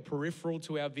secondary or peripheral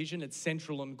to our vision. It's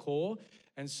central and core.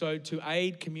 And so to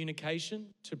aid communication,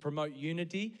 to promote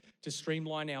unity, to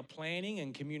streamline our planning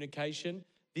and communication,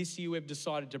 this year we've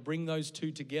decided to bring those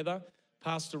two together.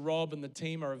 Pastor Rob and the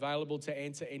team are available to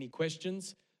answer any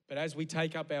questions. But as we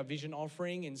take up our vision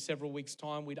offering in several weeks'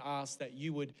 time, we'd ask that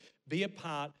you would be a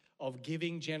part of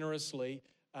giving generously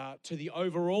to the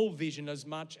overall vision as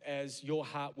much as your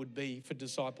heart would be for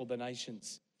Disciple the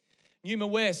Nations. Numa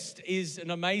West is an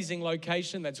amazing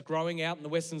location that's growing out in the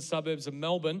western suburbs of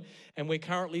Melbourne, and we're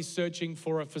currently searching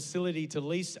for a facility to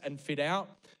lease and fit out.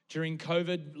 During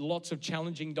COVID, lots of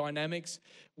challenging dynamics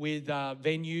with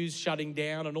venues shutting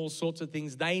down and all sorts of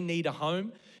things. They need a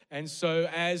home. And so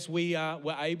as we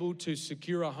were able to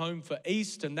secure a home for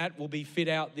East, and that will be fit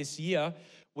out this year,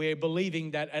 we're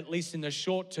believing that at least in the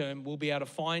short term, we'll be able to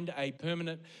find a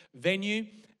permanent venue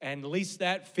and lease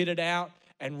that, fit it out,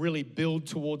 and really build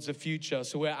towards the future.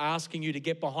 So we're asking you to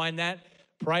get behind that,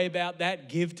 pray about that,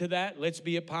 give to that. Let's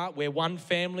be a part. We're one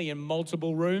family in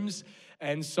multiple rooms.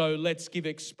 And so let's give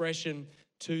expression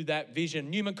to that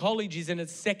vision. Numa College is in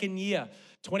its second year.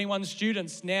 21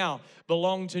 students now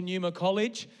belong to Numa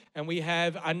College, and we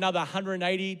have another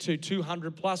 180 to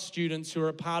 200 plus students who are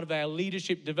a part of our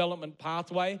leadership development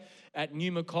pathway at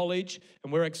Numa College,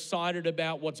 and we're excited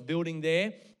about what's building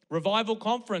there. Revival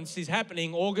Conference is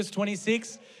happening August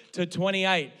 26 to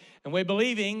 28. And we're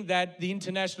believing that the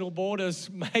international borders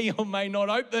may or may not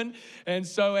open. And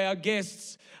so our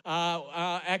guests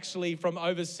are actually from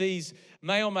overseas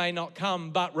may or may not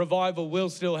come, but revival will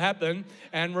still happen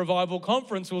and revival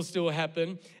conference will still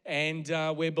happen. And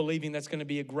we're believing that's going to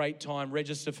be a great time.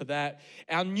 Register for that.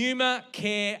 Our Numa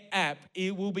Care app,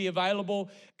 it will be available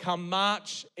come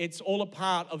March. It's all a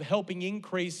part of helping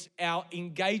increase our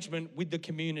engagement with the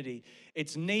community.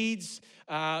 Its needs,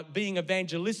 being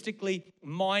evangelistically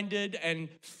minded and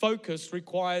focused,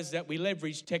 requires that we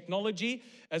leverage technology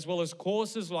as well as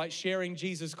courses like Sharing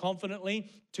Jesus Confidently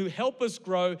to help us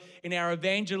grow in our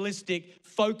evangelistic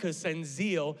focus and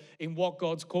zeal in what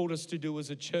God's called us to do as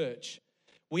a church.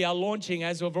 We are launching,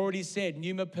 as I've already said,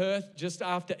 Numa Perth just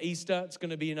after Easter. It's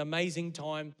going to be an amazing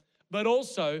time. But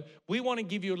also, we want to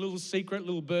give you a little secret,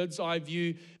 little bird's eye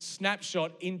view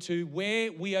snapshot into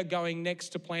where we are going next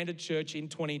to plant a church in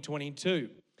 2022.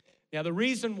 Now, the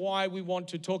reason why we want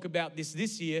to talk about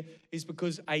this year is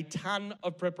because a ton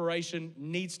of preparation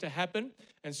needs to happen.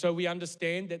 And so we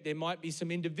understand that there might be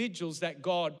some individuals that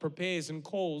God prepares and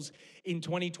calls in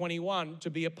 2021 to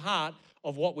be a part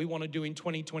of what we want to do in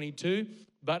 2022.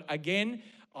 But again,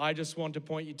 I just want to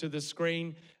point you to the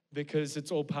screen because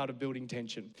it's all part of building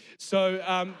tension.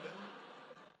 So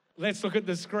let's look at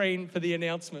the screen for the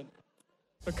announcement.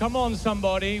 So come on,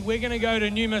 somebody. We're going to go to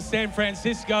Numa San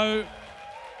Francisco.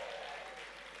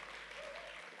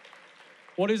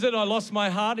 What is it? I lost my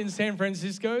heart in San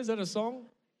Francisco. Is that a song?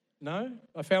 No?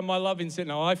 I found my love in San...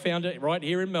 No, I found it right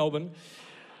here in Melbourne.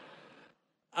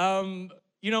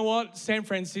 You know what? San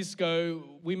Francisco,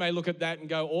 we may look at that and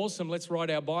go, awesome, let's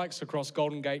ride our bikes across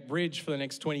Golden Gate Bridge for the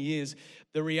next 20 years.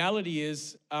 The reality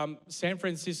is San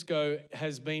Francisco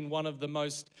has been one of the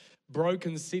most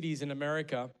broken cities in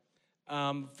America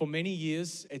for many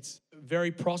years. It's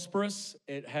very prosperous.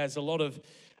 It has a lot of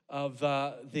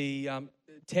the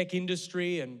tech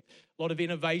industry and a lot of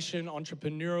innovation,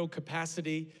 entrepreneurial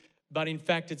capacity. But in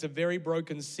fact, it's a very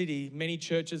broken city. Many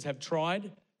churches have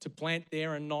tried to plant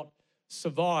there and not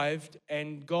survived,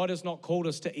 and God has not called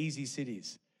us to easy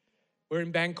cities. We're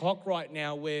in Bangkok right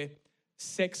now where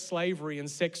sex slavery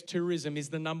and sex tourism is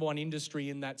the number one industry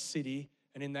in that city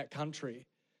and in that country.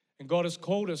 And God has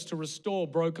called us to restore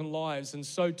broken lives, and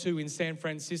so too in San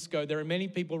Francisco. There are many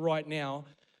people right now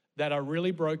that are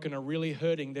really broken, are really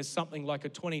hurting. There's something like a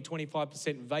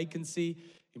 20-25% vacancy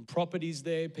in properties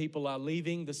there. People are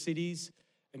leaving the cities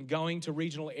and going to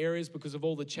regional areas because of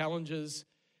all the challenges.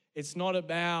 It's not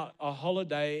about a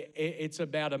holiday, it's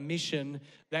about a mission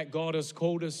that God has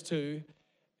called us to.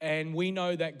 And we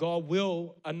know that God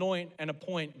will anoint and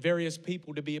appoint various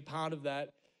people to be a part of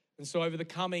that. And so over the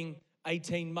coming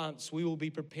 18 months, we will be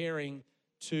preparing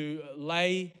to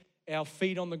lay our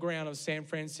feet on the ground of San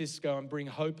Francisco and bring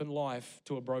hope and life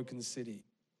to a broken city.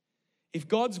 If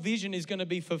God's vision is going to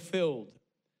be fulfilled,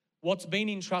 what's been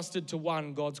entrusted to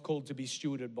one, God's called to be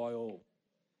stewarded by all.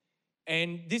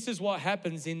 And this is what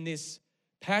happens in this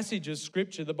passage of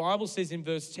scripture. The Bible says in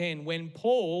verse 10, when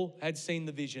Paul had seen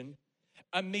the vision,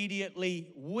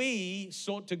 immediately we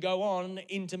sought to go on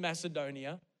into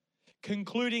Macedonia,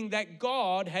 concluding that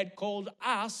God had called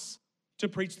us to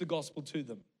preach the gospel to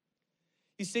them.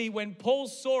 You see, when Paul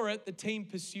saw it, the team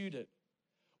pursued it.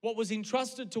 What was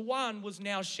entrusted to one was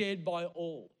now shared by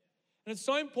all. And it's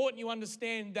so important you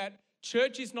understand that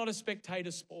church is not a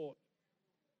spectator sport.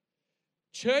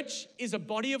 Church is a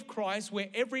body of Christ where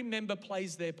every member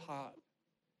plays their part.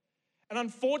 And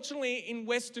unfortunately, in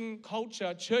Western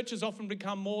culture, church has often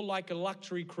become more like a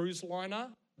luxury cruise liner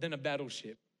than a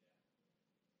battleship.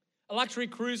 A luxury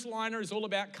cruise liner is all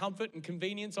about comfort and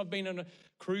convenience. I've been on a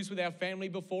cruise with our family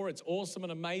before. It's awesome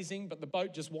and amazing, but the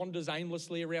boat just wanders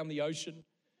aimlessly around the ocean.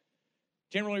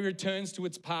 Generally returns to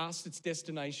its past, its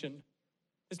destination.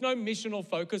 There's no missional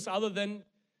focus other than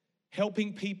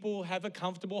helping people have a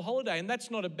comfortable holiday. And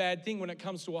that's not a bad thing when it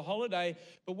comes to a holiday,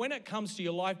 but when it comes to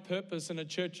your life purpose and a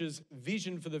church's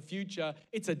vision for the future,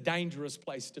 it's a dangerous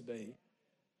place to be.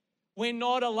 We're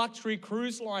not a luxury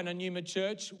cruise liner, Numa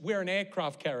Church. We're an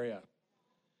aircraft carrier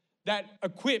that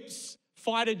equips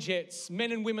fighter jets,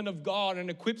 men and women of God, and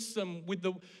equips them with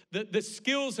the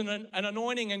skills and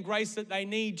anointing and grace that they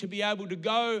need to be able to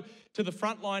go to the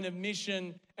front line of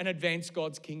mission and advance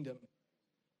God's kingdom.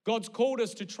 God's called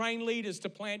us to train leaders, to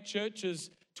plant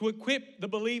churches, to equip the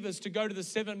believers to go to the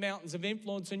 7 mountains of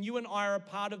influence. And you and I are a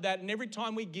part of that. And every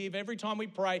time we give, every time we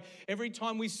pray, every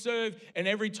time we serve, and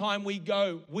every time we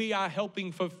go, we are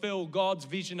helping fulfill God's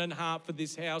vision and heart for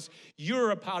this house. You're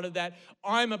a part of that.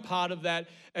 I'm a part of that.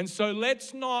 And so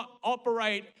let's not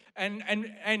operate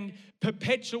and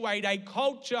perpetuate a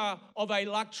culture of a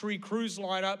luxury cruise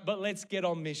liner, but let's get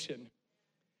on mission.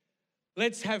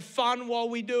 Let's have fun while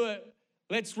we do it.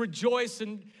 Let's rejoice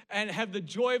and have the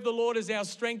joy of the Lord as our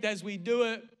strength as we do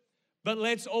it. But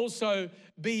let's also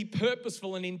be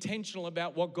purposeful and intentional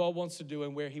about what God wants to do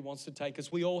and where he wants to take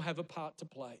us. We all have a part to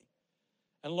play.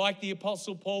 And like the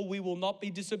Apostle Paul, we will not be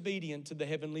disobedient to the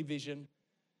heavenly vision.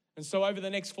 And so over the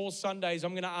next 4 Sundays,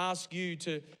 I'm going to ask you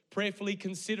to prayerfully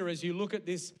consider as you look at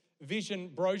this vision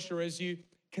brochure, as you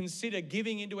consider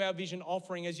giving into our vision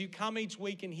offering, as you come each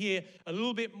week and hear a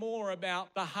little bit more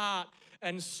about the heart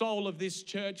and soul of this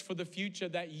church for the future,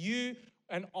 that you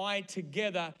and I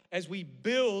together, as we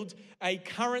build a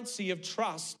currency of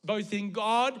trust, both in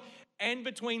God and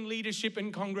between leadership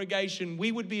and congregation,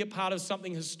 we would be a part of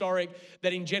something historic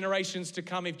that in generations to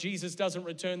come, if Jesus doesn't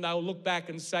return, they'll look back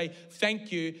and say,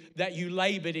 thank you that you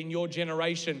labored in your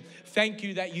generation. Thank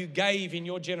you that you gave in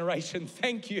your generation.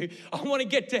 Thank you. I want to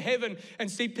get to heaven and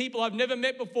see people I've never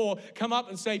met before come up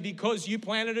and say, because you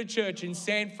planted a church in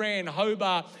San Fran,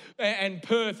 Hobart, and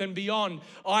Perth and beyond,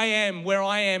 I am where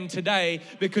I am today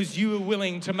because you were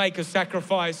willing to make a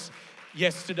sacrifice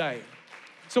yesterday.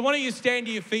 So why don't you stand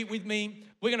to your feet with me?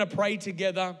 We're going to pray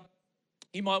together.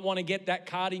 You might want to get that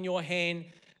card in your hand,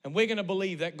 and we're going to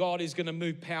believe that God is going to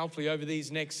move powerfully over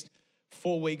these next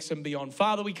 4 weeks and beyond.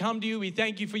 Father, we come to you. We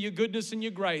thank you for your goodness and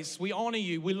your grace. We honor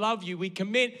you. We love you. We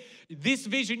commit this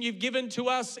vision you've given to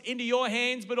us into your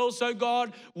hands, but also,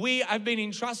 God, we have been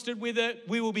entrusted with it.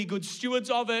 We will be good stewards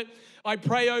of it. I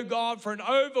pray, oh God, for an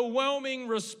overwhelming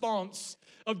response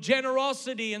of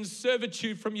generosity and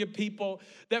servitude from your people,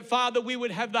 that, Father, we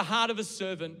would have the heart of a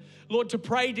servant. Lord, to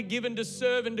pray, to give, and to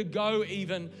serve, and to go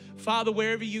even. Father,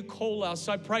 wherever you call us,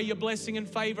 I pray your blessing and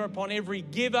favor upon every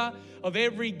giver of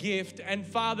every gift. And,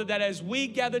 Father, that as we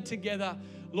gather together,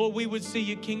 Lord, we would see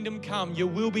your kingdom come. Your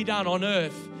will be done on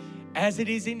earth as it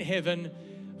is in heaven.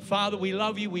 Father, we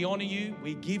love you. We honor you.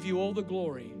 We give you all the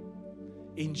glory.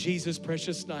 In Jesus'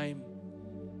 precious name.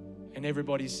 And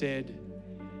everybody said,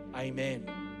 amen.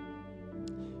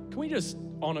 Can we just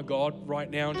honor God right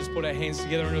now and just put our hands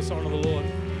together and just honor the Lord?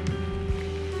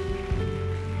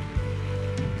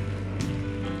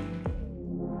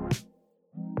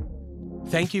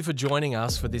 Thank you for joining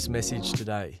us for this message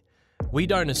today. We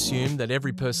don't assume that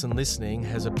every person listening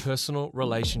has a personal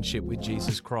relationship with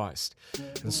Jesus Christ.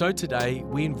 And so today,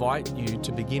 we invite you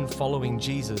to begin following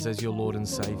Jesus as your Lord and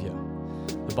Savior.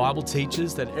 The Bible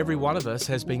teaches that every one of us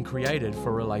has been created for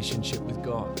a relationship with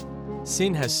God.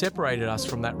 Sin has separated us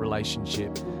from that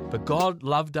relationship, but God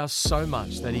loved us so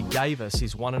much that he gave us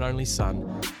his one and only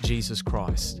Son, Jesus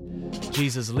Christ.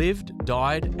 Jesus lived,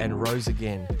 died, and rose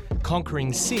again,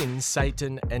 conquering sin,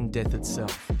 Satan, and death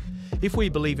itself. If we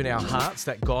believe in our hearts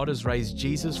that God has raised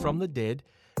Jesus from the dead,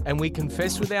 and we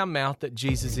confess with our mouth that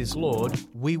Jesus is Lord,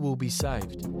 we will be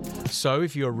saved. So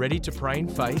if you are ready to pray in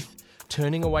faith,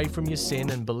 turning away from your sin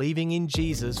and believing in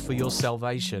Jesus for your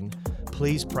salvation,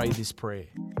 please pray this prayer.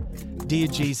 Dear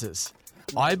Jesus,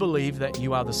 I believe that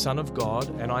you are the Son of God,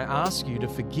 and I ask you to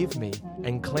forgive me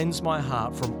and cleanse my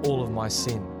heart from all of my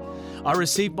sin. I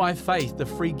receive by faith the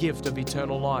free gift of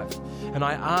eternal life, and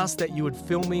I ask that you would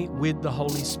fill me with the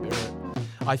Holy Spirit.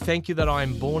 I thank you that I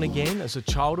am born again as a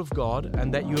child of God,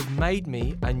 and that you have made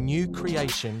me a new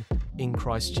creation in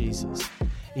Christ Jesus.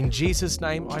 In Jesus'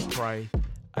 name I pray.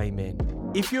 Amen.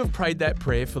 If you have prayed that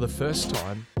prayer for the first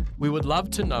time, we would love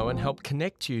to know and help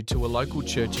connect you to a local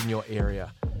church in your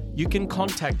area. You can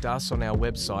contact us on our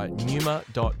website,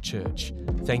 numa.church.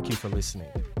 Thank you for listening.